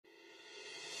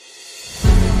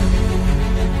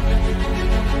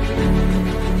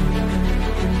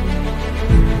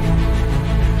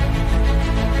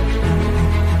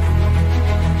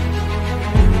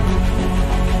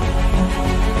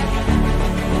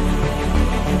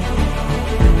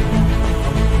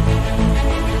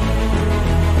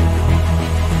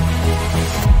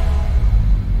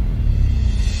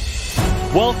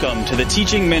Welcome to the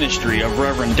teaching ministry of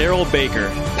Reverend Darrell Baker,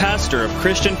 pastor of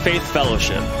Christian Faith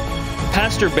Fellowship.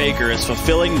 Pastor Baker is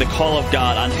fulfilling the call of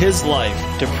God on his life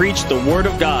to preach the Word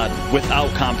of God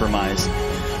without compromise,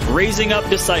 raising up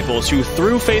disciples who,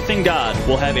 through faith in God,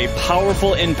 will have a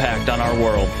powerful impact on our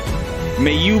world.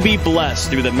 May you be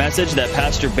blessed through the message that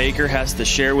Pastor Baker has to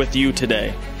share with you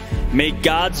today. May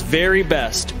God's very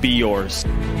best be yours.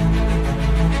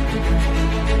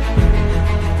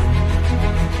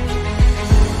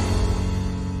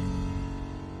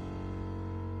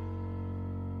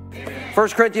 1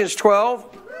 Corinthians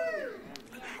 12.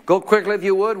 Go quickly if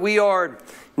you would. We are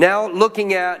now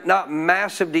looking at not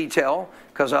massive detail,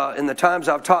 because in the times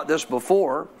I've taught this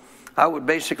before, I would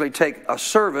basically take a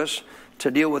service to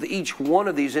deal with each one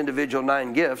of these individual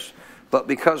 9 gifts. But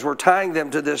because we're tying them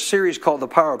to this series called the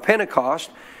Power of Pentecost,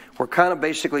 we're kind of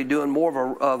basically doing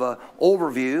more of a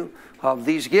overview of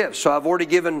these gifts. So I've already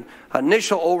given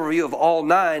initial overview of all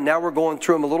 9. Now we're going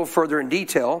through them a little further in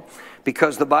detail,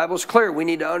 because the Bible's clear. We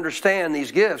need to understand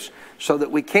these gifts so that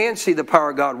we can see the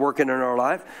power of God working in our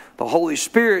life. The Holy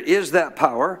Spirit is that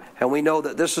power, and we know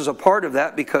that this is a part of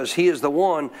that because He is the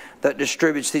one that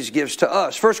distributes these gifts to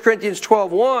us. 1 Corinthians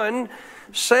 12:1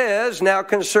 says, "Now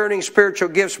concerning spiritual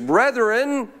gifts,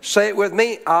 brethren," say it with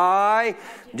me, "I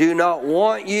do not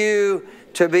want you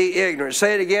to be ignorant."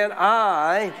 Say it again,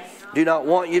 "I do not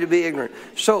want you to be ignorant."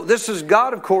 So this is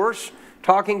God, of course,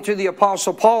 talking to the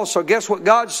Apostle Paul. So guess what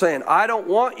God's saying? I don't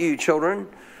want you, children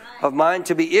of mine,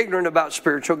 to be ignorant about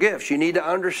spiritual gifts. You need to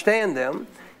understand them.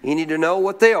 You need to know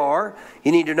what they are.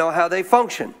 You need to know how they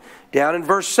function. Down in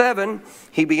verse 7,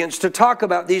 he begins to talk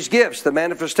about these gifts. The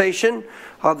manifestation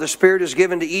of the Spirit is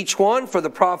given to each one for the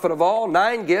profit of all.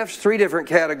 9 gifts, 3 different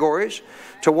categories.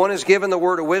 To one is given the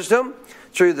word of wisdom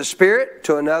through the Spirit.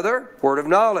 To another, word of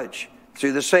knowledge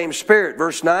through the same Spirit.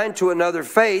 Verse 9, to another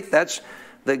faith. That's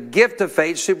the gift of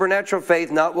faith, supernatural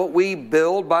faith, not what we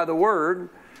build by the word,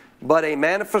 but a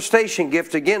manifestation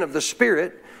gift again of the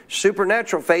Spirit,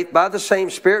 supernatural faith by the same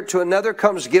Spirit. To another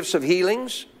comes gifts of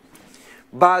healings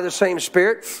by the same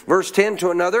Spirit. Verse 10,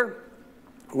 to another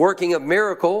working of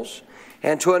miracles,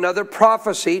 and to another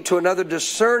prophecy, to another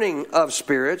discerning of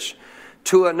spirits,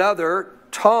 to another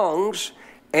tongues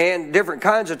and different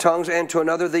kinds of tongues, and to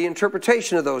another the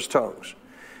interpretation of those tongues.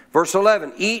 Verse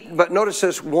 11, but notice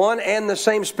this, one and the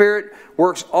same Spirit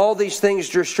works all these things,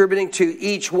 distributing to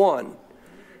each one.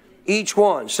 Each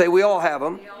one. Say, we all have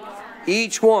them.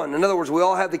 Each one. In other words, we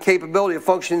all have the capability of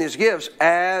functioning these gifts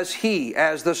as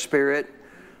the Spirit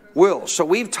wills. So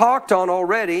we've talked on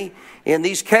already in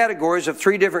these categories of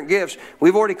 3 different gifts.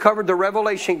 We've already covered the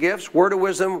revelation gifts, word of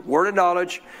wisdom, word of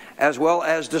knowledge, as well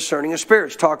as discerning of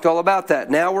spirits. Talked all about that.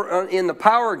 Now we're in the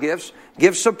power gifts,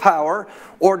 gifts of power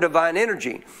or divine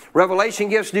energy. Revelation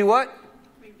gifts do what?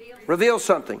 Reveal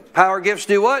something. Power gifts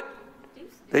do what?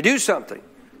 They do something.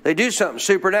 They do something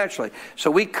supernaturally. So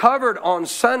we covered on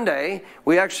Sunday,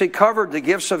 we actually covered the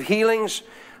gifts of healings,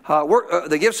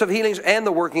 the gifts of healings and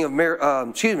the working of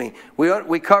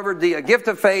we covered the gift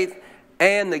of faith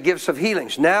and the gifts of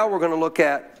healings. Now we're going to look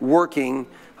at working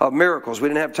of miracles. We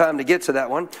didn't have time to get to that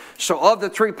one. So of the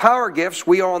 3 power gifts,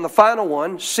 we are on the final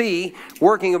one, C,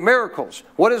 working of miracles.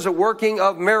 What is a working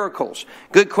of miracles?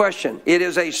 Good question. It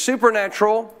is a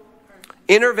supernatural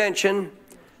intervention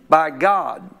by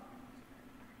God.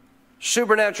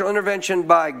 Supernatural intervention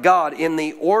by God in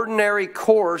the ordinary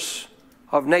course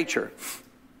of nature.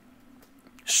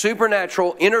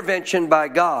 Supernatural intervention by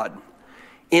God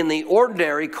in the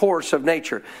ordinary course of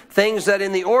nature. Things that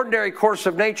in the ordinary course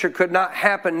of nature could not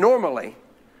happen normally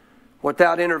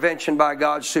without intervention by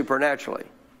God supernaturally.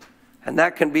 And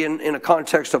that can be in a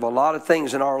context of a lot of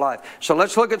things in our life. So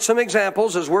let's look at some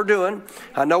examples as we're doing.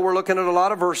 I know we're looking at a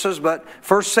lot of verses, but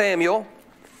 1 Samuel,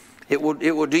 it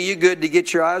will do you good to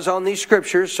get your eyes on these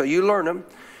scriptures so you learn them.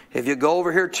 If you go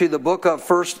over here to the book of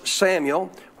 1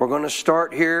 Samuel, we're going to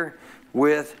start here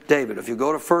with David. If you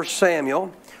go to 1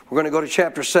 Samuel, we're going to go to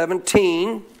chapter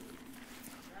 17.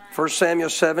 1 Samuel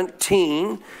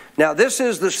 17. Now this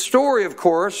is the story, of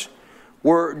course,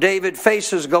 where David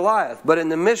faces Goliath. But in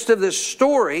the midst of this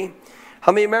story,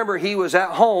 how many remember he was at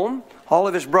home? All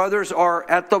of his brothers are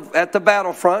at the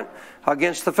battlefront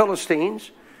against the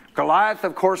Philistines. Goliath,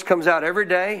 of course, comes out every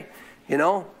day,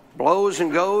 blows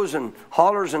and goes and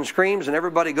hollers and screams, and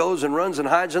everybody goes and runs and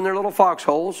hides in their little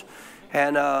foxholes.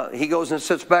 And he goes and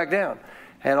sits back down.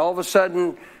 And all of a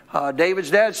sudden,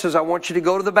 David's dad says, I want you to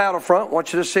go to the battlefront. I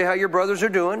want you to see how your brothers are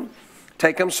doing.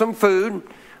 Take them some food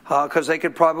because they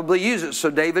could probably use it. So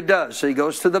David does. So he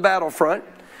goes to the battlefront.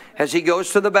 as he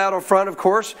goes to the battlefront, of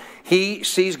course, he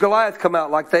sees Goliath come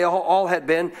out like they all had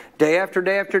been, day after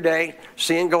day after day,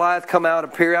 seeing Goliath come out,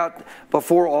 appear out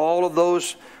before all of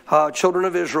those children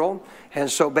of Israel. And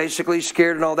so basically he's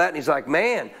scared and all that. And he's like,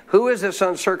 man, who is this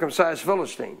uncircumcised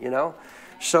Philistine, you know?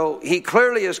 So he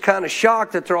clearly is kind of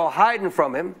shocked that they're all hiding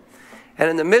from him. And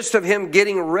in the midst of him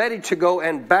getting ready to go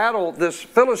and battle this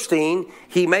Philistine,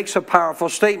 he makes a powerful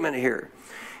statement here.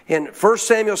 In 1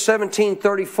 Samuel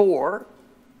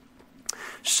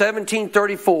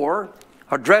 17:34,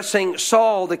 addressing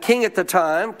Saul, the king at the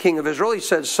time, king of Israel, he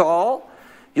said, Saul,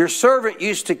 your servant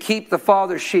used to keep the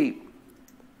father's sheep.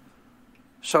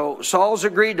 So Saul's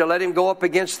agreed to let him go up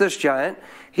against this giant.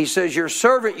 He says, your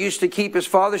servant used to keep his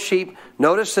father's sheep.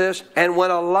 Notice this. And when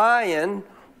a lion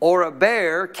or a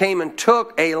bear came and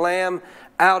took a lamb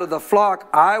out of the flock,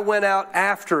 I went out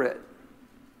after it.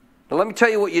 Now let me tell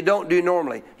you what you don't do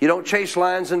normally. You don't chase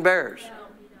lions and bears.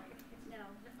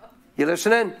 You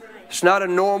listening? It's not a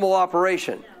normal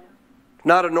operation.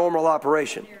 Not a normal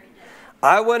operation.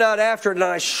 I went out after it and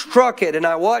I struck it and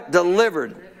I what?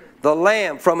 Delivered the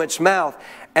lamb from its mouth.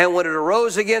 And when it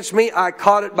arose against me, I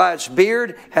caught it by its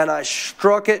beard and I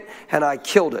struck it and I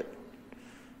killed it.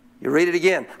 You read it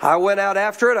again. I went out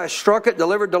after it, I struck it,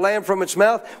 delivered the lamb from its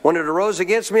mouth. When it arose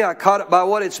against me, I caught it by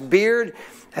what? Its beard,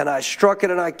 and I struck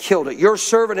it and I killed it. Your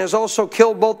servant has also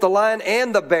killed both the lion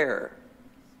and the bear.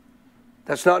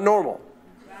 That's not normal.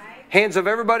 Hands of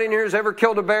everybody in here has ever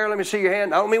killed a bear? Let me see your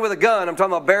hand. I don't mean with a gun. I'm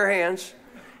talking about bare hands.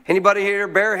 Anybody here,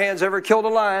 bare hands, ever killed a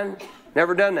lion?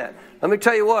 Never done that. Let me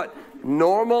tell you what.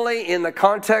 Normally, in the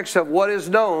context of what is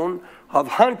known of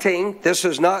hunting, this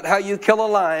is not how you kill a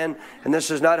lion, and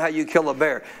this is not how you kill a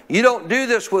bear. You don't do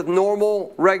this with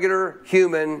normal, regular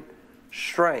human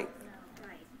strength.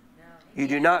 You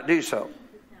do not do so.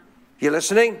 You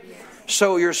listening?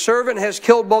 So your servant has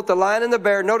killed both the lion and the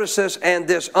bear. Notice this. And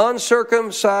this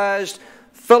uncircumcised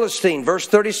Philistine, verse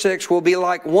 36, will be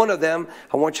like one of them.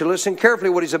 I want you to listen carefully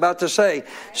what he's about to say.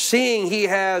 Seeing he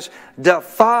has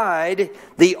defied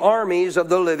the armies of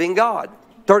the living God.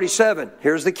 37,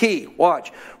 here's the key.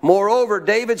 Watch. Moreover,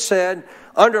 David said,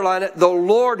 underline it, the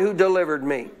Lord who delivered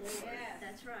me. Yeah,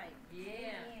 that's right.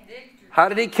 Yeah. How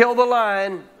did he kill the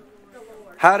lion?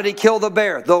 How did he kill the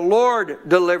bear? The Lord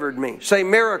delivered me. Say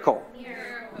miracle.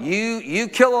 You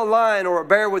kill a lion or a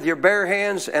bear with your bare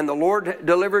hands and the Lord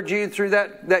delivered you through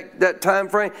that time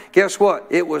frame. Guess what?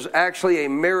 It was actually a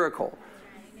miracle.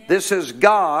 This is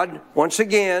God, once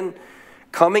again,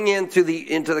 coming into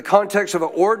the context of an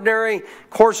ordinary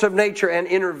course of nature and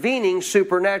intervening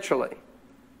supernaturally.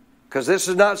 Because this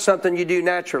is not something you do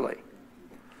naturally.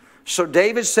 So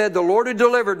David said, the Lord who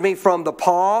delivered me from the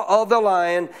paw of the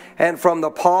lion and from the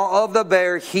paw of the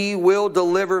bear, he will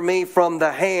deliver me from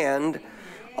the hand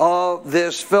of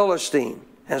this Philistine.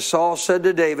 And Saul said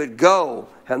to David, go,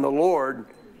 and the Lord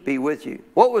be with you.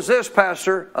 What was this,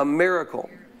 Pastor? A miracle.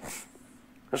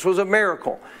 This was a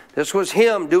miracle. This was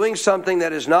him doing something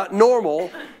that is not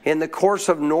normal in the course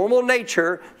of normal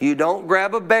nature. You don't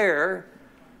grab a bear.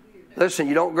 Listen,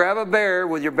 you don't grab a bear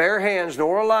with your bare hands,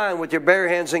 nor a lion with your bare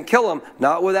hands and kill them,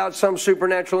 not without some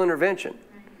supernatural intervention.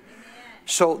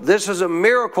 So this is a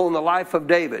miracle in the life of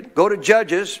David. Go to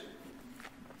Judges.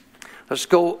 Let's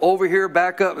go over here,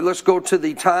 back up. Let's go to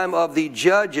the time of the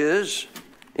judges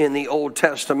in the Old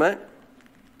Testament.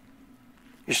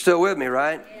 You're still with me,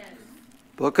 right? Yes.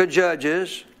 Book of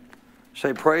Judges.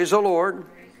 Say, praise the Lord.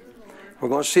 We're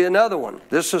going to see another one.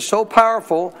 This is so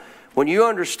powerful. When you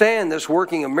understand this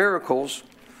working of miracles,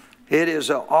 it is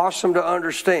awesome to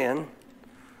understand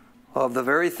of the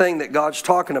very thing that God's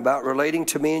talking about relating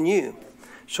to me and you.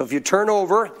 So if you turn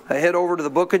over, head over to the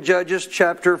book of Judges,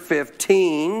 chapter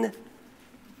 15.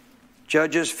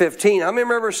 Judges 15. How many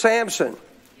remember Samson?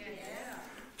 Yeah.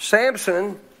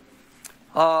 Samson,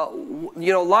 a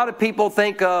lot of people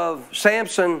think of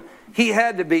Samson, he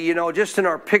had to be, just in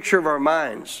our picture of our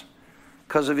minds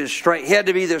because of his strength. He had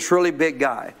to be this really big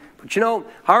guy. But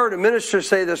I heard a minister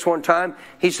say this one time.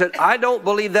 He said, I don't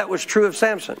believe that was true of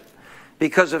Samson.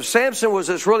 Because if Samson was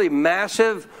this really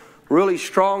massive, really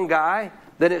strong guy,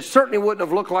 then it certainly wouldn't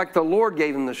have looked like the Lord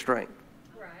gave him the strength.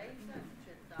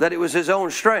 That it was his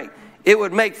own strength. It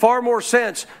would make far more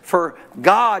sense for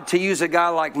God to use a guy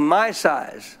like my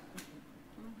size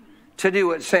to do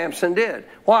what Samson did.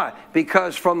 Why?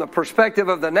 Because from the perspective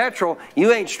of the natural,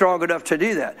 you ain't strong enough to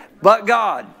do that. But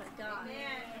God.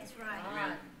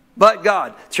 But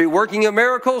God. Through working of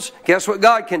miracles, guess what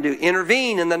God can do?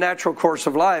 Intervene in the natural course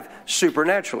of life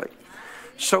supernaturally.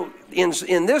 So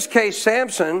in this case,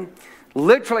 Samson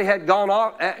literally had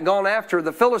gone after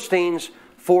the Philistines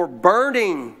for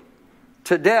burning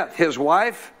to death his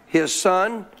wife, his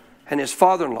son, and his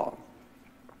father-in-law.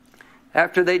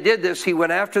 After they did this, he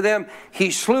went after them.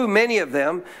 He slew many of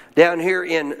them. Down here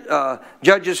in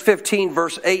Judges 15,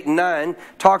 verse 8 and 9,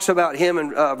 talks about him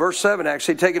in verse 7,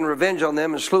 actually, taking revenge on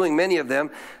them and slewing many of them.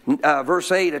 Verse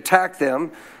 8, attacked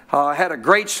them, had a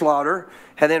great slaughter.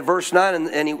 And then verse 9,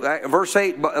 verse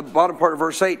 8, bottom part of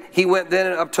verse 8, he went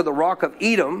then up to the rock of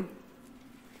Edom.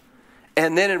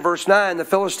 And then in verse 9, the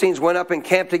Philistines went up and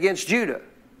camped against Judah.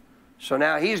 So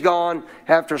now he's gone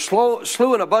after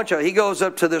slewing a bunch of, he goes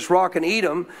up to this rock in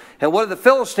Edom. And what do the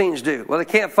Philistines do? Well, they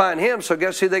can't find him, so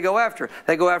guess who they go after?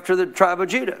 They go after the tribe of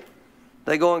Judah.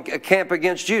 They go and camp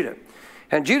against Judah.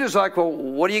 And Judah's like, well,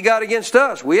 what do you got against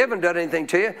us? We haven't done anything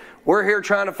to you. We're here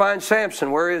trying to find Samson.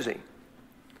 Where is he?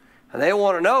 And they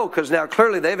want to know, because now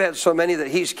clearly they've had so many that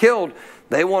he's killed.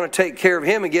 They want to take care of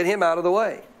him and get him out of the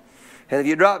way. And if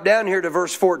you drop down here to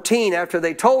verse 14, after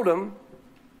they told him,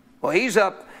 well, he's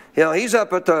up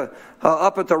at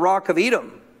the rock of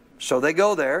Edom. So they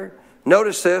go there.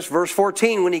 Notice this, verse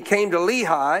 14, when he came to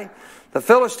Lehi, the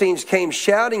Philistines came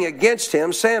shouting against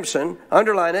him, Samson,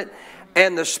 underline it,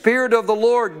 and the Spirit of the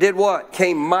Lord did what?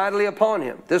 Came mightily upon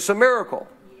him. This is a miracle.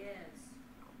 Yes.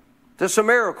 This is a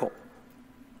miracle.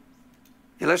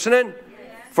 You listening? Yes.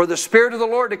 For the Spirit of the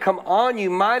Lord to come on you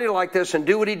mighty like this and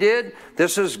do what he did,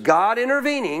 this is God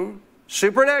intervening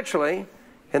supernaturally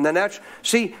in the natural.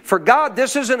 See, for God,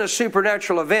 this isn't a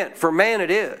supernatural event. For man,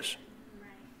 it is.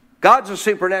 God's a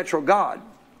supernatural God.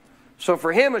 So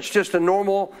for him, it's just a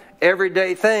normal,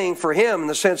 everyday thing for him in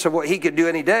the sense of what he could do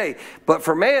any day. But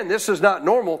for man, this is not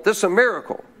normal. This is a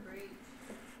miracle.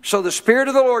 So the Spirit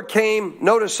of the Lord came,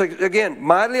 notice again,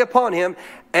 mightily upon him,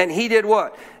 and he did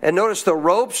what? And notice the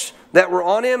ropes that were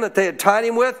on him, that they had tied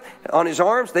him with, on his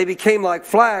arms, they became like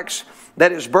flax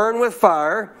that is burned with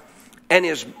fire, and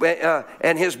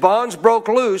his bonds broke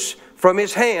loose from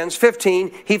his hands.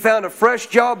 15, he found a fresh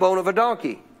jawbone of a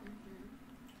donkey.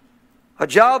 A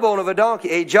jawbone of a donkey,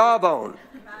 a jawbone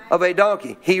of a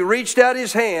donkey. He reached out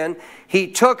his hand, he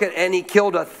took it, and he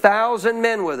killed 1,000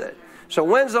 men with it. So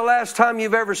when's the last time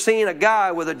you've ever seen a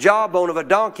guy with a jawbone of a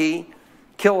donkey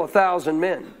kill 1,000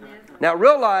 men? Now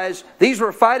realize, these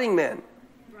were fighting men.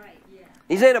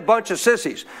 These ain't a bunch of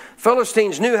sissies.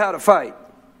 Philistines knew how to fight.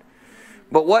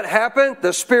 But what happened?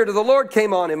 The Spirit of the Lord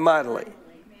came on him mightily.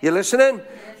 You listening?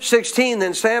 16,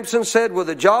 then Samson said, with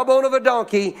a jawbone of a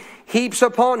donkey, heaps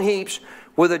upon heaps,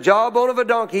 with a jawbone of a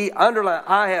donkey, underline,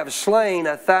 I have slain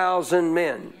 1,000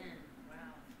 men.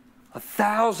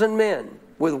 1,000 men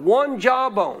with one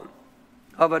jawbone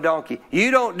of a donkey.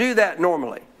 You don't do that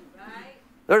normally.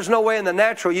 There's no way in the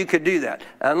natural you could do that.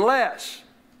 Unless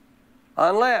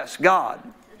God.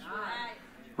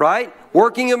 Right?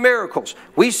 Working of miracles.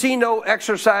 We see no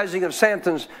exercising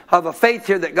of a faith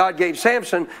here that God gave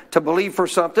Samson to believe for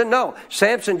something. No.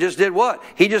 Samson just did what?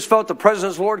 He just felt the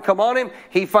presence of the Lord come on him.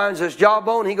 He finds this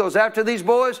jawbone. He goes after these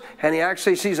boys. And he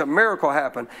actually sees a miracle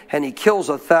happen. And he kills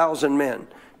 1,000 men.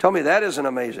 Tell me that isn't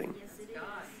amazing.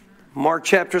 Mark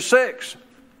chapter 6.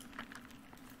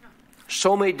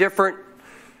 So many different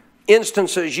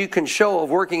instances you can show of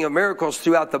working of miracles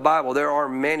throughout the Bible. There are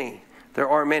many. There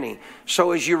are many.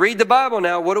 So as you read the Bible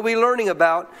now, what are we learning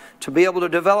about to be able to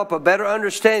develop a better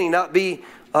understanding, not be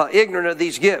ignorant of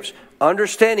these gifts?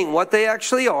 Understanding what they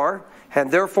actually are, and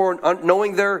therefore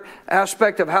knowing their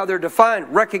aspect of how they're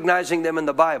defined, recognizing them in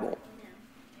the Bible.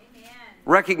 Amen.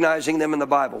 Recognizing them in the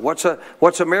Bible. What's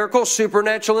a miracle?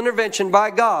 Supernatural intervention by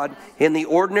God in the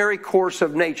ordinary course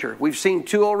of nature. We've seen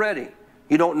two already.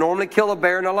 You don't normally kill a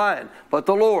bear and a lion, but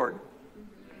the Lord.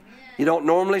 You don't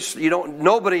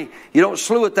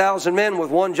slew 1,000 men with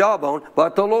one jawbone,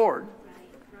 but the Lord.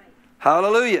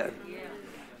 Hallelujah.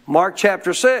 Mark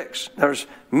chapter 6. There's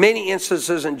many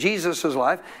instances in Jesus'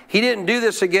 life. He didn't do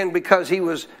this again because he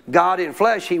was God in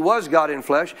flesh. He was God in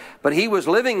flesh, but he was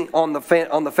living on the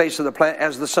face of the planet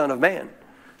as the Son of Man,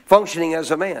 functioning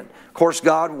as a man. Of course,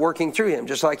 God working through him,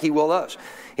 just like he will us.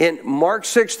 In Mark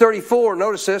 6:34,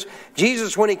 notice this.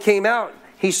 Jesus, when he came out,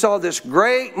 he saw this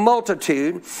great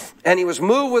multitude, and he was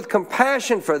moved with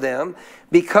compassion for them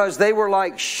because they were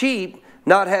like sheep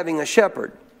not having a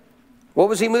shepherd. What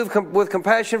was he moved with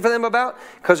compassion for them about?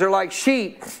 Because they're like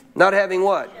sheep not having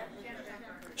what?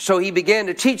 So he began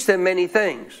to teach them many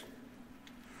things.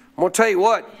 I'm going to tell you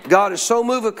what, God is so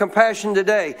moved with compassion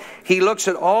today. He looks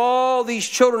at all these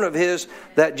children of his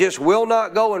that just will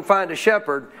not go and find a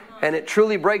shepherd, and it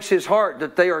truly breaks his heart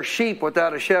that they are sheep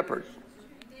without a shepherd.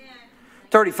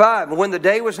 35, when the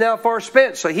day was now far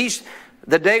spent. So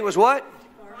the day was what?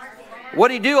 What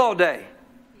did he do all day?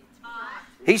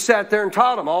 He sat there and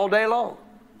taught them all day long.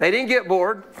 They didn't get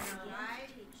bored.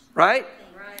 Right?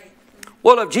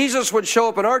 Well, if Jesus would show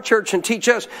up in our church and teach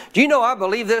us, do you know I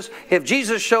believe this? If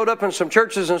Jesus showed up in some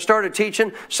churches and started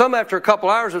teaching, some after a couple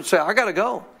hours would say, I got to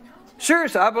go.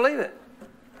 Seriously, I believe it.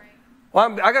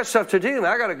 Well, I got stuff to do,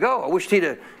 man. I got to go. I wish he'd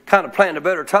have kind of planned a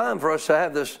better time for us to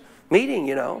have this meeting,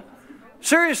 you know.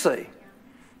 Seriously.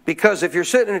 Because if you're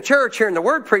sitting in a church hearing the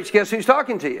word preached, guess who's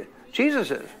talking to you? Jesus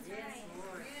is.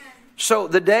 So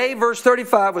the day, verse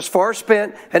 35, was far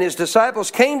spent, and his disciples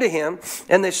came to him,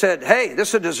 and they said, hey, this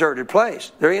is a deserted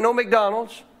place. There ain't no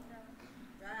McDonald's.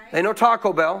 There ain't no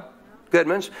Taco Bell,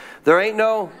 Goodman's. There ain't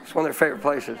no, it's one of their favorite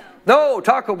places. No,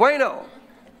 Taco Bueno.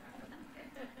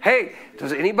 Hey,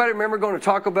 does anybody remember going to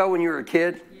Taco Bell when you were a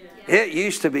kid? It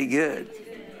used to be good.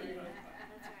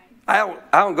 I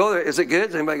don't go there. Is it good?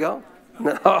 Does anybody go?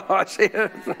 No, I see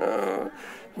it.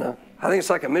 No. I think it's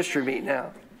like a mystery meat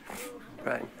now.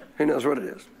 Right. Who knows what it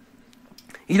is?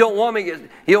 You don't want me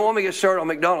to get started on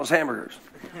McDonald's hamburgers.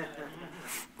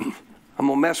 I'm going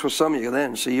to mess with some of you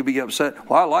then, so you'll be upset.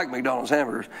 Well, I like McDonald's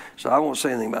hamburgers, so I won't say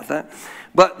anything about that.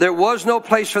 But there was no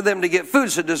place for them to get food.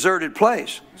 It's a deserted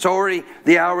place. It's already,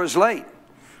 the hour is late,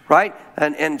 right?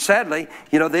 And sadly,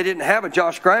 you know, they didn't have a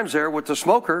Josh Grimes there with the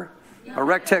smoker, a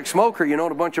Rectex smoker, you know,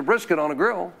 and a bunch of brisket on a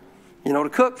grill, you know, to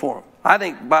cook for them. I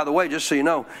think, by the way, just so you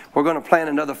know, we're going to plan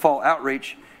another fall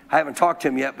outreach. I haven't talked to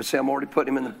him yet, but see, I'm already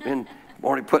putting him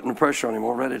already putting the pressure on him.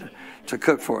 We're ready to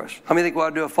cook for us. How many think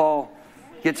we'll do a fall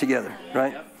get together,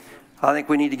 right? I think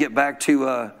we need to get back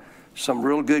to some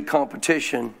real good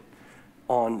competition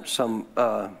on some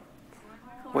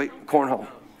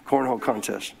cornhole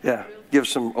contest. Yeah, give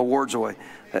some awards away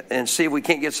and see if we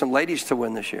can't get some ladies to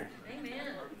win this year.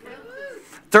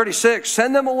 36,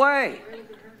 send them away.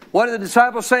 What are the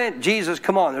disciples saying? Jesus,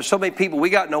 come on. There's so many people. We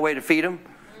got no way to feed them.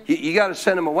 You got to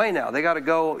send them away now. They got to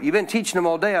go. You've been teaching them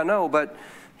all day, I know, but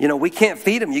you know, we can't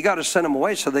feed them. You got to send them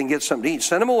away so they can get something to eat.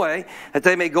 Send them away that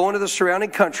they may go into the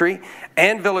surrounding country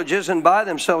and villages and buy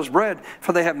themselves bread,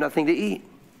 for they have nothing to eat.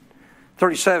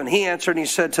 37, he answered and he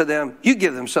said to them, you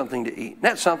give them something to eat.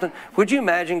 That's something. Would you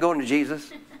imagine going to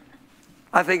Jesus?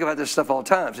 I think about this stuff all the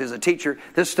time. As a teacher,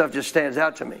 this stuff just stands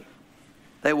out to me.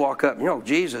 They walk up, you know,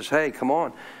 Jesus, hey, come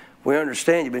on. We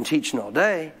understand you've been teaching all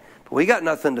day, but we got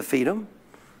nothing to feed them.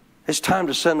 It's time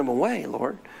to send them away,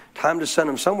 Lord. Time to send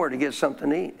them somewhere to get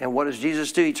something to eat. And what does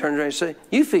Jesus do? He turns around and says,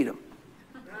 you feed them.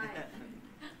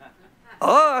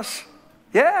 Us?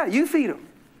 Yeah, you feed them.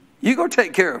 You go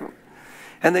take care of them.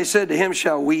 And they said to him,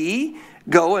 shall we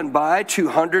go and buy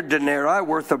 200 denarii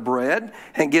worth of bread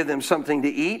and give them something to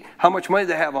eat? How much money do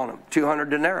they have on them? 200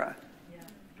 denarii.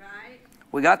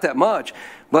 We got that much.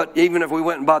 But even if we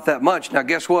went and bought that much, now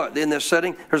guess what? In this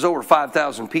setting, there's over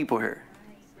 5,000 people here.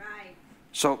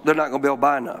 So they're not going to be able to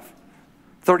buy enough.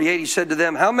 38, he said to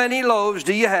them, how many loaves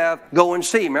do you have? Go and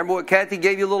see. Remember what Kathy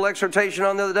gave you a little exhortation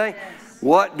on the other day? Yes.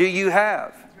 What do you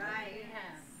have? Right.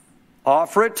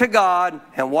 Offer it to God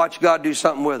and watch God do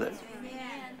something with it. Amen.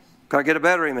 Can I get a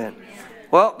better amen? Amen.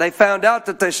 Well, they found out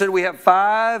that they said we have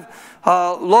 5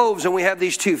 loaves and we have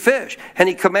these 2 fish. And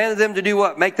he commanded them to do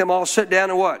what? Make them all sit down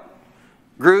in what?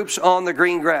 Groups on the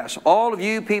green grass. All of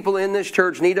you people in this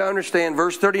church need to understand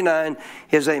verse 39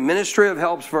 is a ministry of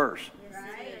helps verse.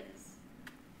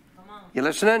 You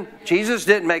listening? Jesus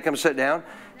didn't make them sit down.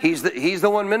 He's the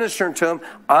one ministering to them.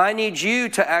 I need you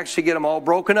to actually get them all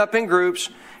broken up in groups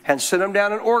and sit them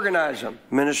down and organize them.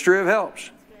 Ministry of helps.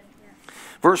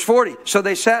 Verse 40. So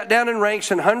they sat down in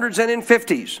ranks in hundreds and in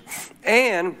 50s.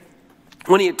 And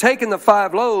when he had taken the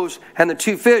 5 loaves and the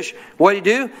 2 fish, what did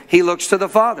he do? He looks to the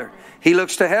Father. He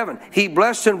looks to heaven. He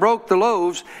blessed and broke the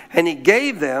loaves, and he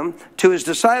gave them to his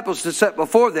disciples to set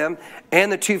before them,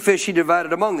 and the 2 fish he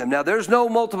divided among them. Now, there's no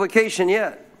multiplication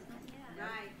yet.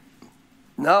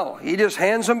 No, he just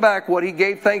hands them back what he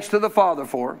gave thanks to the Father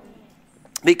for.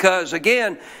 Because,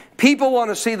 again, people want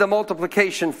to see the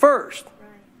multiplication first.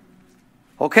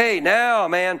 Okay, now,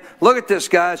 man, look at this,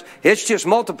 guys. It's just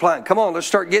multiplying. Come on, let's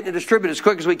start getting it distributed as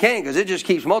quick as we can because it just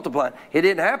keeps multiplying. It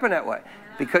didn't happen that way.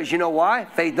 Because you know why?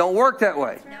 Faith don't work that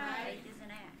way.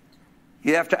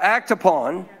 You have to act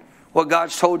upon what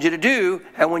God's told you to do.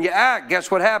 And when you act,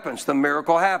 guess what happens? The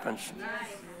miracle happens.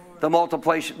 The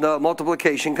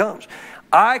multiplication comes.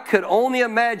 I could only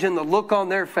imagine the look on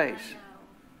their face.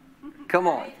 Come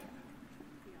on.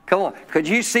 Come on. Could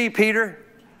you see Peter?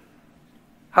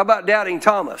 How about doubting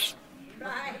Thomas?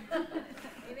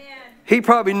 He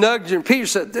probably nudged and Peter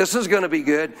said, this is going to be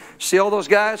good. See all those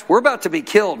guys? We're about to be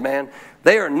killed, man.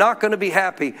 They are not going to be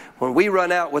happy when we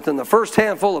run out within the first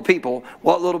handful of people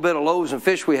what little bit of loaves and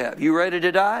fish we have. You ready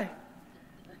to die?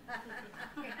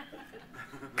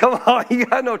 Come on, you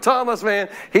got to know Thomas, man.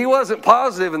 He wasn't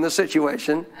positive in the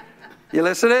situation. You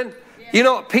listening? You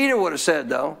know what Peter would have said,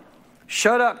 though?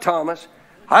 Shut up, Thomas.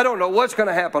 I don't know what's going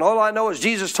to happen. All I know is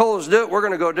Jesus told us to do it. We're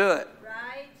going to go do it.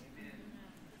 Right.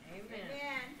 Amen.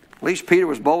 At least Peter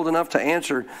was bold enough to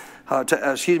answer,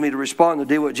 to respond to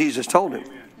do what Jesus told him.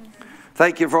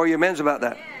 Thank you for all your amens about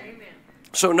that.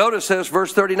 So notice this,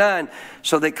 verse 39.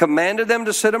 So they commanded them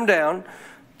to sit them down.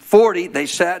 40, they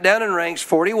sat down in ranks.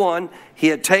 41, he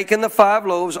had taken the 5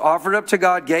 loaves, offered up to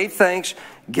God, gave thanks,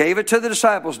 gave it to the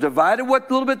disciples, divided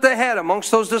what little bit they had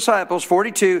amongst those disciples.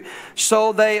 42,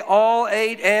 so they all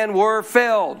ate and were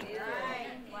filled.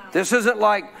 This isn't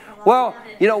like, well,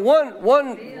 you know,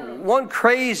 one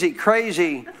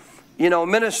crazy, you know,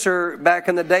 minister back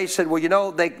in the day said, well, you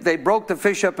know, they broke the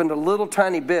fish up into little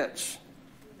tiny bits,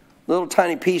 little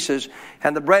tiny pieces,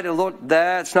 and the bread,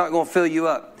 that's not going to fill you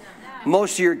up.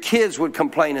 Most of your kids would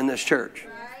complain in this church.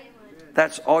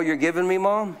 That's all you're giving me,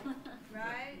 Mom?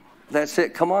 That's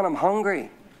it. Come on, I'm hungry.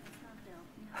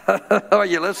 Are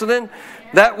you listening?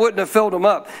 That wouldn't have filled them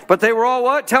up. But they were all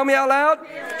what? Tell me out loud.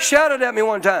 Shout it at me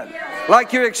one time.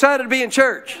 Like you're excited to be in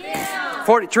church.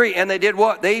 43. And they did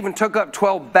what? They even took up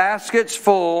 12 baskets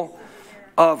full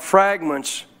of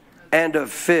fragments and of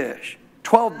fish.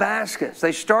 12 baskets.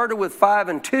 They started with 5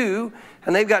 and 2.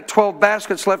 And they've got 12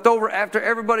 baskets left over after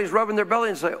everybody's rubbing their belly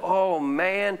and say, oh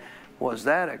man, was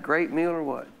that a great meal or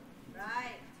what?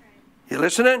 Right. You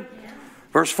listening? Yeah.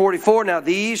 Verse 44, now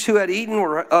these who had eaten,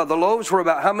 were the loaves were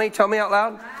about how many? Tell me out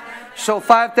loud. So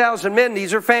 5,000 men,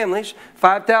 these are families.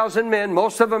 5,000 men,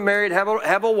 most of them married,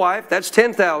 have a wife. That's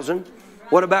 10,000.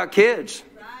 What about kids?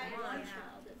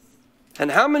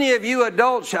 And how many of you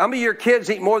adults, how many of your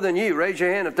kids eat more than you? Raise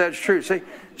your hand if that's true. See?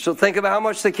 So think about how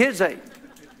much the kids ate.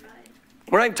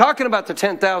 We're not even talking about the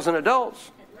 10,000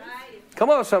 adults. Come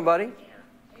on, somebody.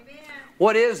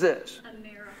 What is this?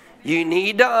 You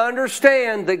need to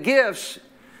understand the gifts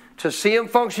to see them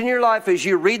function in your life as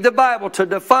you read the Bible to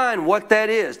define what that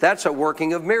is. That's a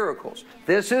working of miracles.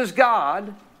 This is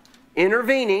God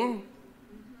intervening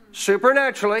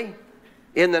supernaturally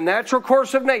in the natural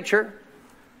course of nature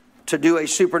to do a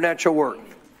supernatural work.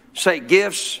 Say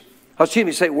gifts,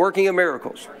 say working of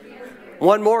miracles.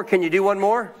 One more, can you do one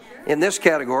more? In this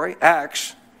category,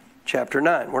 Acts chapter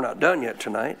 9. We're not done yet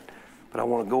tonight, but I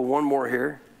want to go one more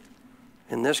here.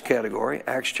 In this category,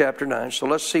 Acts chapter 9. So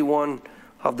let's see one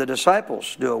of the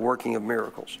disciples do a working of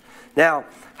miracles. Now,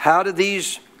 how do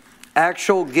these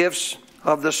actual gifts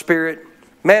of the Spirit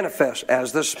manifest?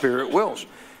 As the Spirit wills.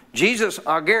 Jesus,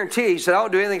 I guarantee, he said, I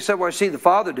don't do anything except what I see the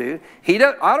Father do.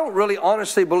 I don't really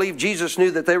honestly believe Jesus knew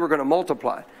that they were going to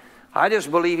multiply. I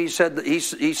just believe he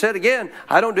said again,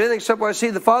 I don't do anything except what I see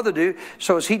the Father do.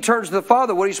 So as he turns to the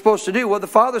Father, what are you supposed to do? What did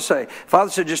the Father say? The Father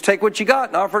said, just take what you got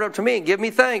and offer it up to me and give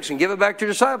me thanks and give it back to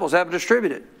your disciples. Have it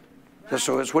distributed.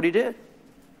 So that's what he did.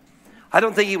 I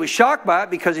don't think he was shocked by it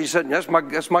because he said, that's my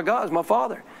God, it's my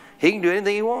Father. He can do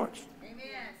anything he wants. Amen.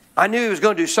 I knew he was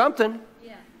going to do something.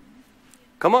 Yeah.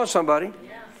 Come on, somebody.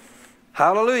 Yeah.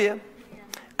 Hallelujah. Yeah.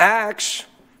 Acts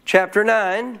chapter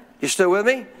 9. You still with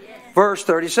me? Verse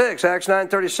 36, Acts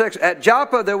 9:36. At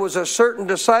Joppa there was a certain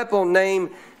disciple named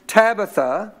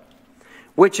Tabitha,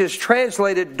 which is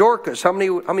translated Dorcas. How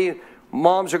many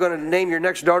moms are going to name your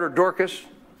next daughter Dorcas?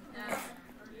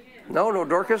 No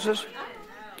Dorcases?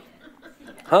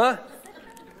 Huh?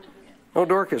 No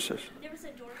Dorcases.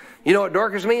 You know what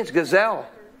Dorcas means? Gazelle.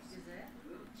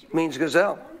 Means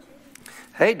gazelle.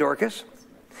 Hey, Dorcas.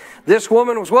 This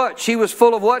woman was what? She was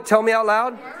full of what? Tell me out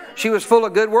loud. She was full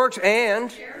of good works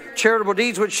and charitable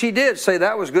deeds, which she did. Say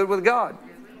that was good with God.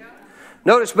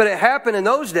 Notice, but it happened in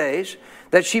those days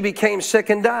that she became sick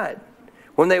and died.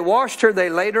 When they washed her, they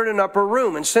laid her in an upper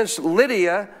room. And since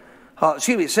Lydda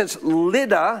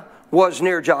was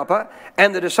near Joppa,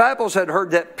 and the disciples had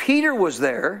heard that Peter was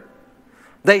there,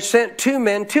 they sent 2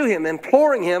 men to him,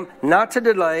 imploring him not to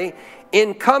delay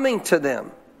in coming to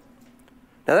them.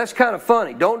 Now that's kind of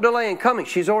funny. Don't delay in coming.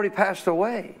 She's already passed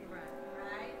away.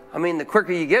 I mean, the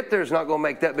quicker you get there, it's not going to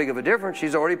make that big of a difference.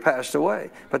 She's already passed away.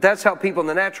 But that's how people in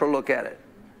the natural look at it.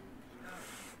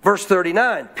 Verse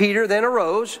 39, Peter then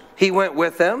arose. He went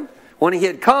with them. When he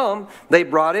had come, they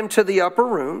brought him to the upper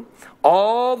room.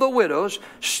 All the widows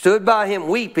stood by him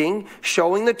weeping,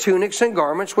 showing the tunics and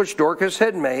garments which Dorcas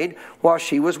had made while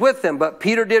she was with them. But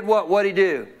Peter did what? What'd he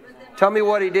do? Tell me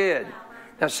what he did.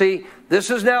 Now see, this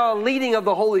is now a leading of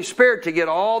the Holy Spirit to get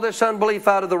all this unbelief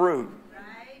out of the room.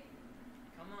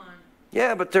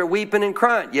 Yeah, but they're weeping and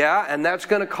crying. Yeah, and that's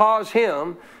going to cause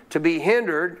him to be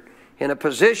hindered in a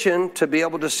position to be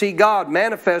able to see God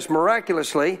manifest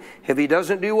miraculously if he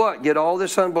doesn't do what? Get all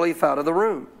this unbelief out of the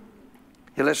room.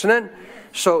 You listening?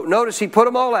 So notice he put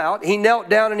them all out. He knelt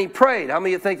down and he prayed. How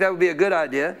many of you think that would be a good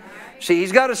idea? See,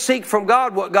 he's got to seek from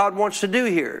God what God wants to do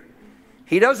here.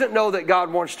 He doesn't know that God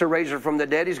wants to raise her from the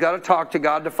dead. He's got to talk to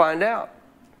God to find out.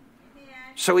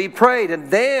 So he prayed,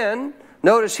 and then,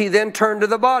 notice he then turned to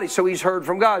the body. So he's heard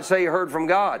from God. Say, he heard from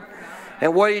God.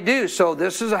 And what did he do? So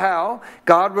this is how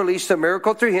God released a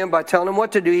miracle through him by telling him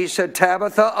what to do. He said,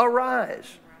 Tabitha, arise.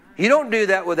 You don't do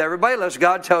that with everybody unless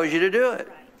God tells you to do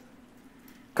it.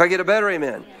 Can I get a better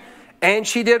amen? And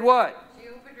she did what?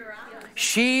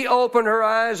 She opened her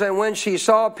eyes, and when she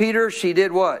saw Peter, she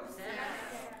did what?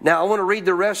 Now I want to read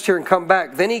the rest here and come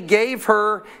back. Then he gave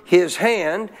her his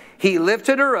hand. He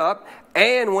lifted her up.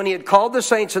 And when he had called the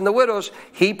saints and the widows,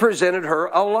 he presented her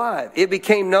alive. It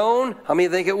became known, how many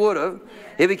think it would have?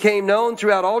 It became known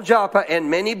throughout all Joppa, and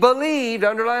many believed,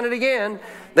 underline it again,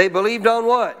 they believed on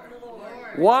what?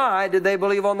 Why did they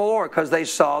believe on the Lord? Because they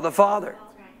saw the Father.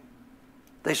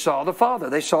 They saw the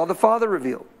Father. They saw the Father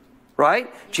revealed.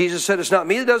 Right? Jesus said, it's not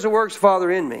me that does the works, the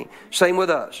Father in me. Same with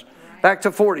us. Back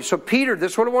to 40. So Peter,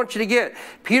 this is what I want you to get.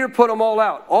 Peter put them all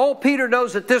out. All Peter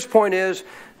knows at this point is,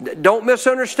 don't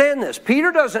misunderstand this.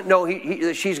 Peter doesn't know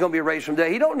that she's going to be raised from the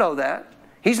dead. He don't know that.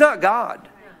 He's not God.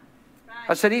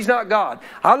 I said, he's not God.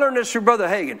 I learned this through Brother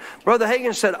Hagin. Brother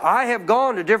Hagin said, I have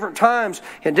gone to different times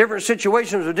in different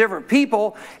situations with different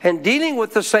people and dealing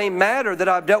with the same matter that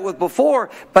I've dealt with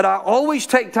before, but I always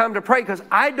take time to pray because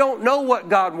I don't know what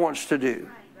God wants to do.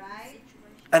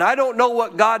 And I don't know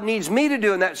what God needs me to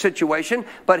do in that situation,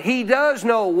 but he does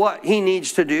know what he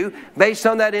needs to do based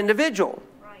on that individual.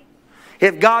 Right.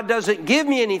 If God doesn't give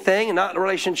me anything, and not in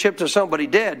relationship to somebody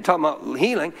dead, talking about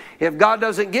healing, if God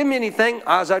doesn't give me anything,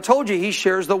 as I told you, he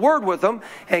shares the word with them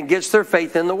and gets their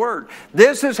faith in the word.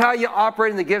 This is how you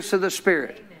operate in the gifts of the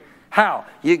Spirit. Amen. How?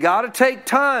 You got to take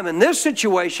time. In this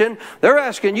situation, they're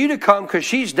asking you to come because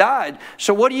she's died.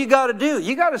 So what do you got to do?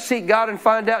 You got to seek God and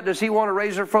find out, does he want to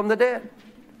raise her from the dead?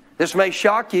 This may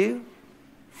shock you.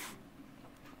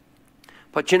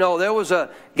 But you know, there was a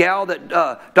gal that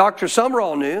Dr.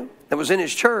 Summerall knew that was in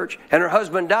his church, and her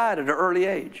husband died at an early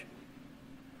age.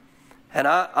 And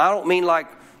I don't mean like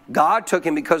God took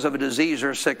him because of a disease or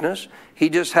a sickness. He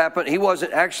just happened, he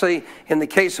wasn't actually, in the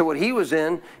case of what he was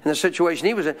in the situation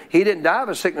he was in, he didn't die of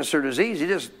a sickness or disease. He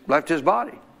just left his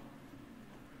body.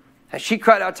 And she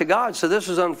cried out to God, said, this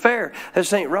is unfair.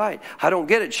 This ain't right. I don't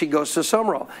get it. She goes to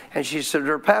Summerall. And she said to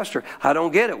her pastor, I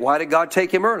don't get it. Why did God take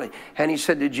him early? And he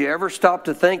said, did you ever stop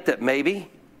to think that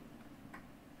maybe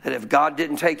that if God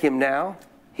didn't take him now,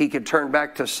 he could turn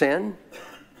back to sin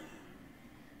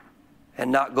and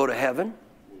not go to heaven?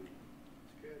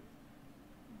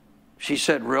 She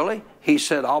said, really? He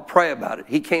said, I'll pray about it.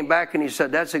 He came back and he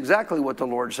said, that's exactly what the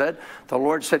Lord said. The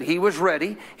Lord said he was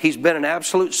ready. He's been an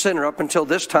absolute sinner up until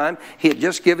this time. He had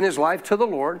just given his life to the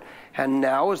Lord. And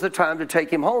now is the time to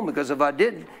take him home. Because if I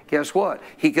didn't, guess what?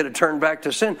 He could have turned back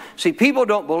to sin. See, people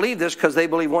don't believe this because they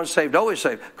believe once saved, always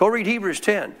saved. Go read Hebrews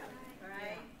 10. Right.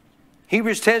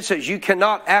 Hebrews 10 says you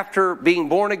cannot, after being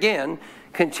born again,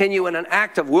 continue in an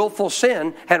act of willful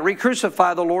sin and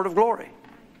re-crucify the Lord of glory.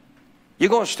 You're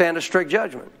going to stand a strict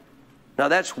judgment. Now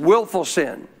that's willful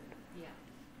sin. Yeah.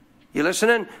 You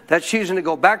listening? That's choosing to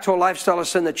go back to a lifestyle of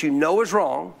sin that you know is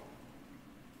wrong,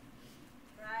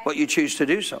 right, but you choose to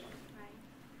do so. Right.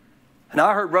 And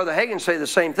I heard Brother Hagin say the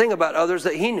same thing about others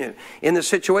that he knew. In the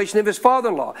situation of his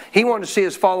father-in-law. He wanted to see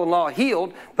his father-in-law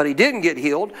healed, but he didn't get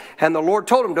healed. And the Lord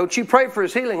told him, don't you pray for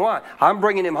his healing. Why? I'm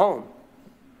bringing him home.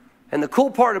 And the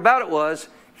cool part about it was,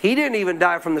 he didn't even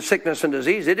die from the sickness and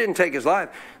disease. It didn't take his life.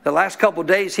 The last couple of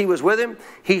days he was with him,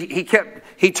 he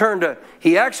actually turned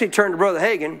to Brother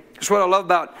Hagin. That's what I love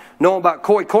about knowing about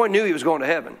Coy. Coy knew he was going to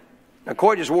heaven. Now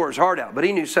Coy just wore his heart out, but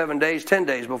he knew 7 days, 10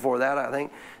 days before that, I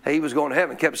think, that he was going to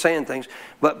heaven. Kept saying things.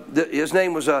 But his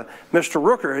name was Mr.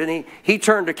 Rooker, and he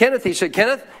turned to Kenneth. He said,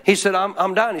 Kenneth, he said,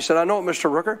 I'm dying. He said, I know it, Mr.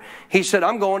 Rooker. He said,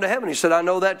 I'm going to heaven. He said, I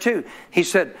know that too. He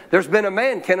said, there's been a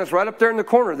man, Kenneth, right up there in the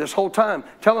corner this whole time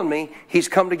telling me he's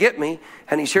come to get me,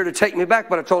 and he's here to take me back,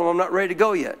 but I told him I'm not ready to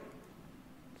go yet.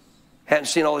 Hadn't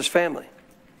seen all his family.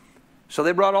 So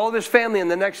they brought all of his family in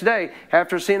the next day.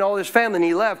 After seeing all his family and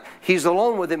he left, he's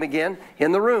alone with him again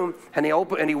in the room. And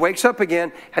he wakes up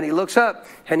again and he looks up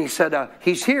and he said,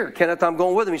 he's here. Kenneth, I'm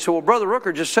going with him. He said, well, Brother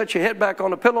Rooker, just set your head back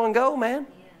on the pillow and go, man.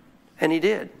 Yeah. And he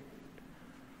did.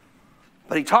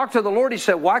 But he talked to the Lord. He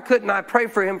said, why couldn't I pray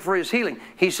for him for his healing?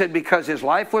 He said, because his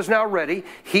life was now ready.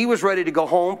 He was ready to go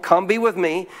home. Come be with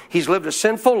me. He's lived a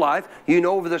sinful life. You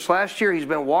know, over this last year, he's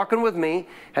been walking with me.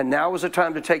 And now is the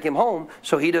time to take him home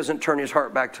so he doesn't turn his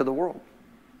heart back to the world.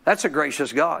 That's a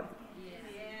gracious God. Yes.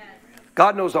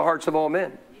 God knows the hearts of all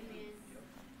men. Amen.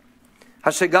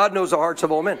 I say God knows the hearts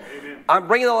of all men. Amen. I'm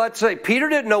bringing all that to say, Peter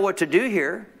didn't know what to do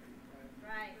here.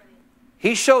 Right.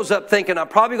 He shows up thinking, I'm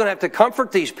probably going to have to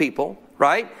comfort these people.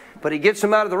 right? But he gets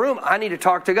him out of the room. I need to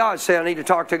talk to God. Say, I need to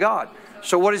talk to God.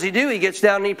 So what does he do? He gets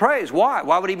down and he prays. Why?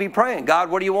 Why would he be praying? God,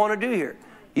 what do you want to do here?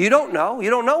 You don't know. You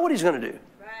don't know what he's going to do.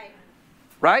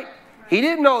 Right? He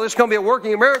didn't know this is going to be a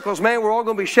working of miracles. Man, we're all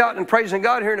going to be shouting and praising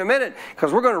God here in a minute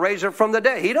because we're going to raise her from the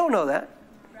dead. He don't know that.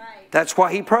 That's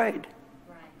why he prayed.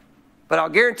 But I'll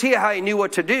guarantee you how he knew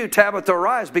what to do. Tabitha,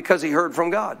 arise, because he heard from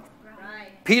God.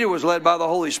 Peter was led by the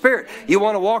Holy Spirit. You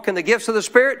want to walk in the gifts of the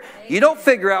Spirit? You don't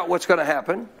figure out what's going to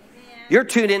happen. You're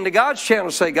tuned into God's channel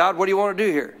to say, God, what do you want to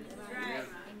do here?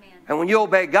 And when you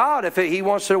obey God, if he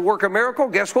wants to work a miracle,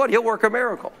 guess what? He'll work a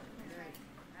miracle.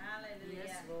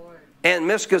 And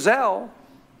Miss Gazelle,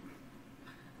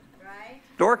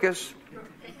 Dorcas,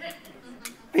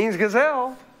 means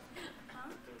gazelle.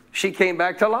 She came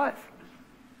back to life.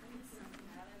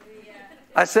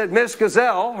 I said Miss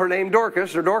Gazelle, her name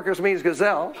Dorcas, or Dorcas means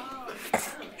gazelle.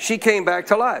 She came back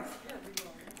to life.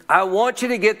 I want you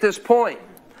to get this point.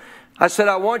 I said,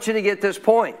 I want you to get this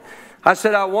point. I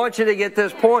said, I want you to get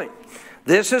this point.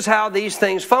 This is how these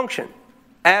things function,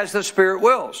 as the Spirit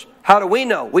wills. How do we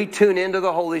know? We tune into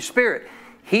the Holy Spirit.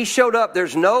 He showed up.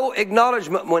 There's no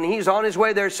acknowledgement when he's on his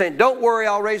way there saying, don't worry,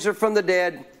 I'll raise her from the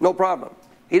dead. No problem.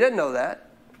 He didn't know that.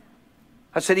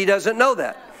 I said, he doesn't know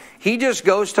that. He just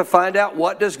goes to find out,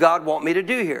 what does God want me to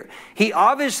do here? He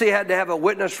obviously had to have a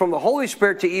witness from the Holy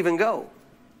Spirit to even go.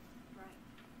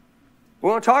 We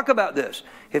want to talk about this.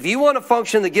 If you want to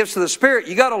function in the gifts of the Spirit,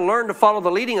 you got to learn to follow the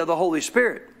leading of the Holy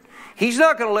Spirit. He's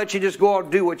not going to let you just go out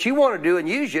and do what you want to do and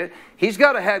use you. He's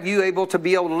got to have you able to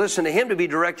be able to listen to him, to be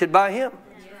directed by him.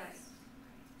 Yes.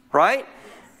 Right?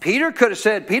 Peter could have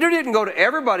said, Peter didn't go to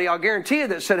everybody, I'll guarantee you,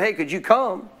 that said, hey, could you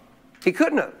come? He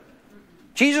couldn't have.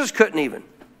 Jesus couldn't even.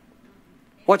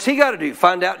 What's he got to do?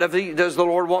 Find out, does the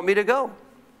Lord want me to go?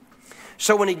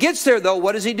 So when he gets there, though,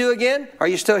 what does he do again? Are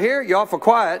you still here? You're awful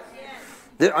quiet.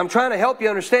 Yes. I'm trying to help you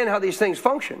understand how these things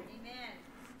function.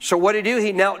 So what did he do?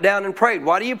 He knelt down and prayed.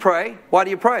 Why do you pray? Why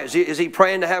do you pray? Is he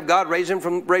praying to have God raise her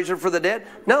from the dead?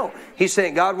 No. He's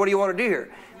saying, God, what do you want to do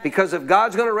here? Because if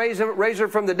God's going to raise her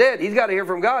from the dead, he's got to hear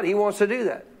from God. He wants to do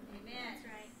that. Amen.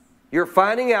 You're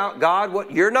finding out, God,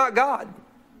 what you're not God.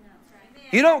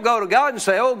 You don't go to God and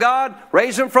say, oh, God,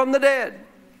 raise him from the dead.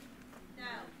 No.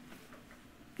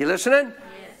 You listening?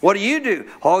 What do?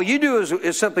 All you do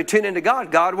is simply tune into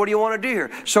God. God, what do you want to do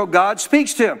here? So God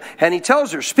speaks to him. And he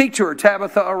tells her, speak to her,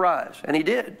 Tabitha, arise. And he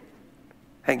did.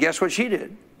 And guess what she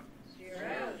did?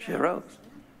 She arose.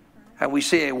 And we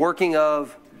see a working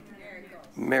of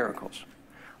miracles.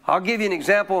 I'll give you an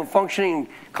example in functioning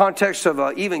context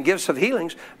of even gifts of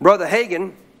healings. Brother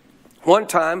Hagin, one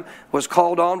time, was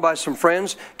called on by some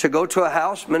friends to go to a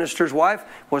house. Minister's wife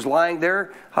was lying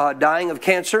there, dying of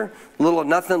cancer. Little or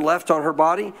nothing left on her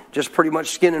body, just pretty much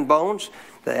skin and bones.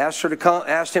 They asked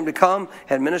him to come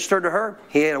and minister to her.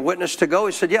 He had a witness to go.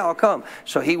 He said, yeah, I'll come.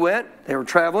 So he went. They were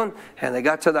traveling, and they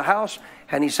got to the house.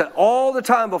 And he said, all the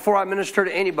time before I minister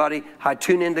to anybody, I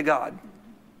tune into God.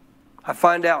 I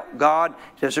find out, God,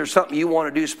 is there something you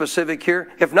want to do specific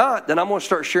here? If not, then I'm going to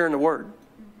start sharing the Word.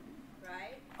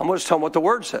 I'm going to tell them what the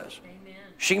Word says. Amen.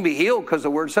 She can be healed because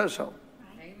the Word says so.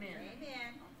 Amen.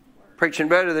 Preaching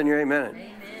better than your amen.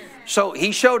 Amen. So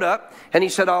he showed up and he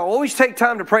said, I'll always take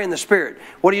time to pray in the Spirit.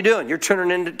 What are you doing? You're tuning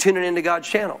into God's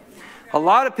channel. A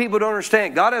lot of people don't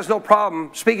understand. God has no problem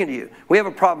speaking to you. We have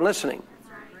a problem listening.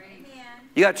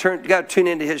 You got to tune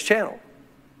into his channel.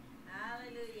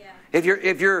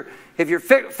 Hallelujah. If you're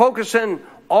focusing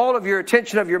all of your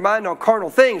attention of your mind on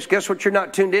carnal things, guess what you're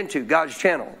not tuned into? God's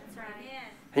channel.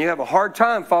 And you have a hard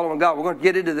time following God. We're going to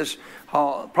get into this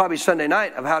probably Sunday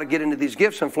night of how to get into these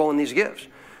gifts and flow in these gifts.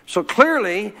 So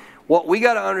clearly, what we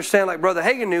got to understand, like Brother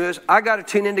Hagin knew, is I got to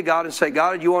tune into God and say,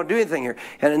 God, do you want to do anything here?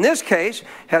 And in this case,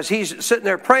 as he's sitting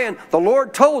there praying, the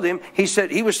Lord told him, he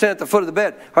said, he was standing at the foot of the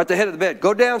bed, or at the head of the bed.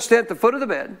 Go down, stand at the foot of the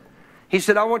bed. He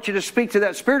said, I want you to speak to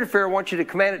that spirit of fear. I want you to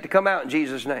command it to come out in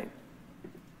Jesus' name.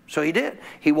 So he did.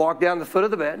 He walked down the foot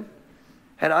of the bed.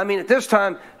 And I mean, at this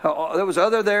time, there was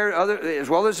other as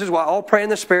well as his wife, all praying in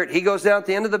the Spirit. He goes down at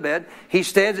the end of the bed. He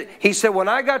stands. He said, when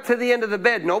I got to the end of the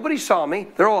bed, nobody saw me.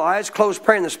 They're all eyes closed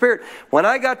praying in the Spirit. When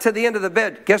I got to the end of the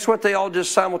bed, guess what they all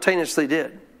just simultaneously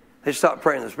did? They stopped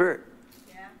praying in the Spirit.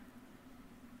 Yeah.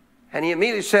 And he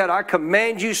immediately said, I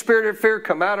command you, spirit of fear,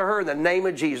 come out of her in the name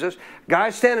of Jesus.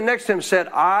 Guy standing next to him said,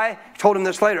 I told him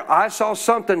this later, I saw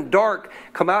something dark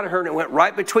come out of her and it went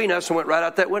right between us and went right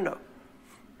out that window.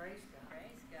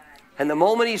 And the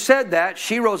moment he said that,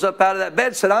 she rose up out of that bed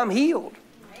and said, I'm healed.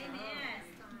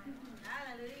 Amen.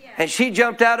 And she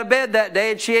jumped out of bed that day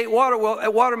and she ate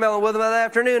watermelon with him that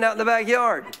afternoon out in the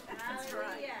backyard. That's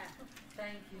right.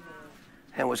 Thank you, Lord.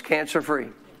 And was cancer free.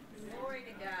 Glory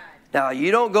to God. Now,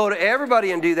 you don't go to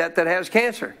everybody and do that has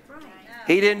cancer.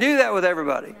 He didn't do that with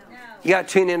everybody. You got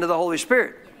to tune into the Holy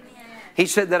Spirit. He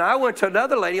said that I went to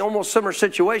another lady, almost similar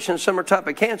situation, similar type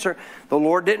of cancer. The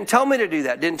Lord didn't tell me to do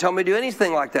that. Didn't tell me to do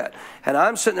anything like that. And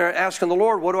I'm sitting there asking the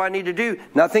Lord, what do I need to do?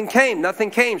 Nothing came. Nothing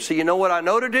came. So you know what I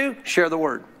know to do? Share the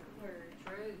Word.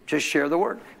 Just share the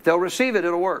Word. If they'll receive it,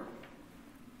 it'll work.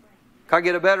 Can I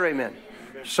get a better amen?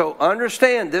 So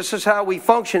understand, this is how we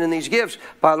function in these gifts,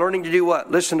 by learning to do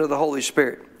what? Listen to the Holy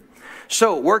Spirit.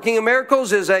 So working in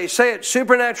miracles is a, say it,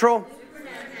 supernatural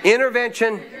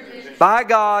intervention by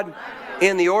God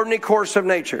in the ordinary course of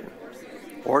nature.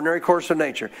 Ordinary course of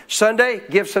nature. Sunday,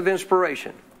 gifts of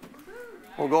inspiration.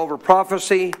 We'll go over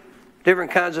prophecy,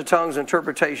 different kinds of tongues,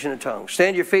 interpretation of tongues.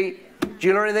 Stand your feet. Did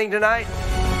you learn anything tonight?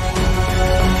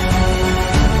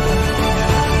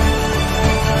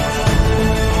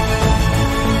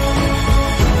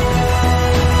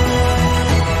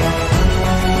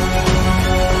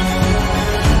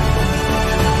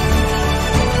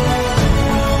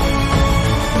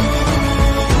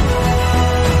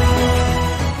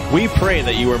 We pray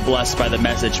that you were blessed by the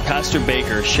message Pastor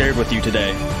Baker shared with you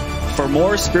today. For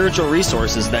more spiritual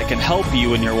resources that can help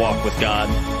you in your walk with God,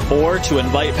 or to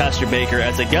invite Pastor Baker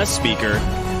as a guest speaker,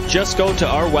 just go to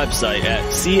our website at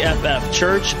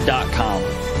cffchurch.com.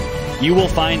 You will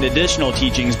find additional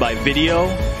teachings by video,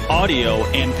 audio,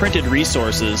 and printed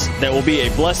resources that will be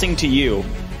a blessing to you.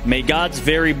 May God's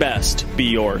very best be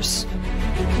yours.